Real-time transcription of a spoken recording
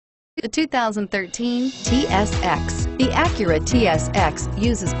The 2013 TSX. The Acura TSX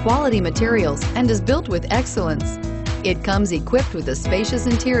uses quality materials and is built with excellence. It comes equipped with a spacious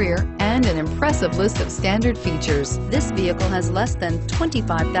interior and an impressive list of standard features. This vehicle has less than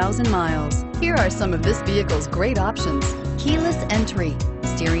 25,000 miles. Here are some of this vehicle's great options: keyless entry,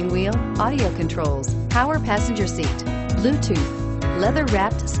 steering wheel audio controls, power passenger seat, Bluetooth,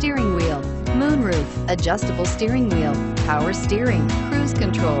 leather-wrapped steering wheel, moonroof, adjustable steering wheel, power steering, cruise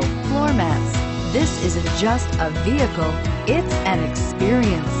control, floor mats. This isn't just a vehicle, it's an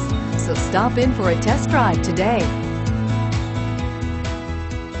experience. So stop in for a test drive today.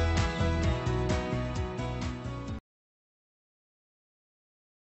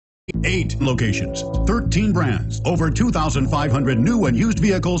 8 locations, 13 brands, over 2,500 new and used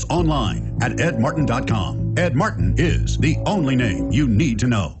vehicles online at edmartin.com. Ed Martin is the only name you need to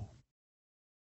know.